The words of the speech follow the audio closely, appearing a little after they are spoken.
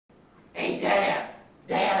Hey, Dad.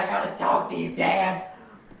 Dad, I gotta talk to you, Dad.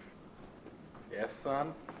 Yes,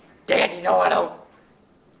 son? Dad, you know I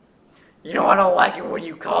don't like it when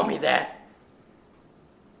you call me that.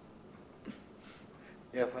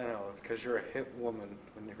 Yes, I know. It's because you're a hit woman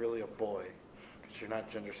when you're really a boy. Because you're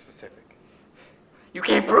not gender specific. You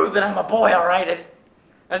can't prove that I'm a boy, alright? I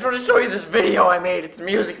just want to show you this video I made. It's a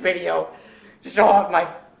music video to show off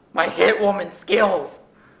my hit woman skills.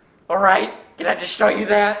 Alright? Can I just show you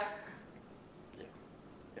that? Yeah.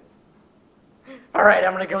 Alright,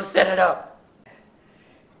 I'm gonna go set it up.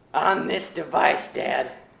 On this device,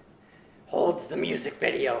 Dad, holds the music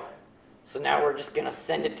video. So now we're just gonna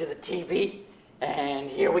send it to the TV, and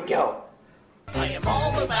here we go. I am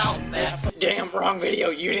all about that. Damn, wrong video.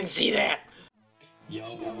 You didn't see that.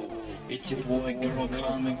 Yo, it's your boy, girl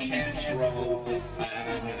Carmen Castro.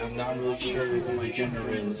 I'm not really sure what my gender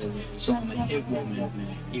is, so I'm a hit woman,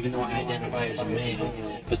 even though I identify as a male.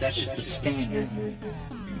 But that's just the standard.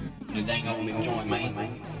 You think I'm enjoying my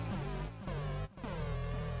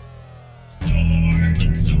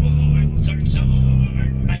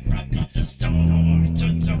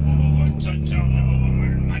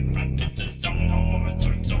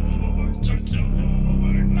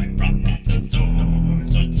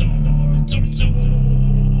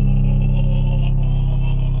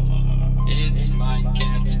It's my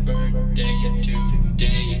cat's birthday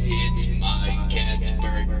today. It's my cat's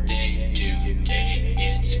birthday today.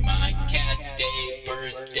 It's my cat day,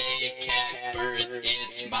 birthday, cat birth.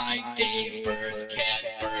 It's my day, birth,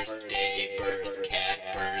 cat birthday, birth, cat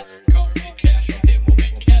birth. Carmen, Castro,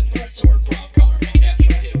 Hitwoman, cat birth, sword prop. Carmen,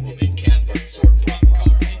 Castro, Hitwoman, cat birth, sword prop.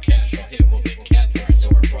 Carmen, Castro, Hitwoman, cat birth,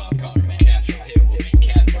 sword prop. Carmen, Castro, Hitwoman,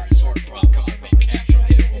 cat birth, sword prop. Carmen, Castro,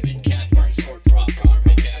 Hitwoman, cat birth, sword prop.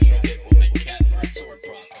 Carmen, Castro, Hitwoman, cat birth, sword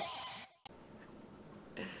prop.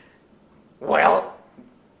 Well,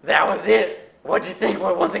 that was it. What'd you think?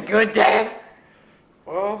 Was it good, Dad?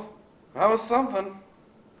 Well, that was something.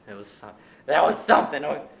 That was something.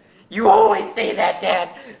 You always say that, Dad.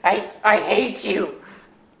 I hate you.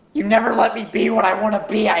 You never let me be what I want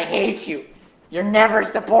to be. I hate you. You're never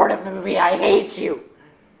supportive of me. I hate you.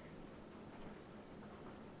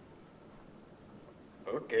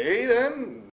 Okay, then.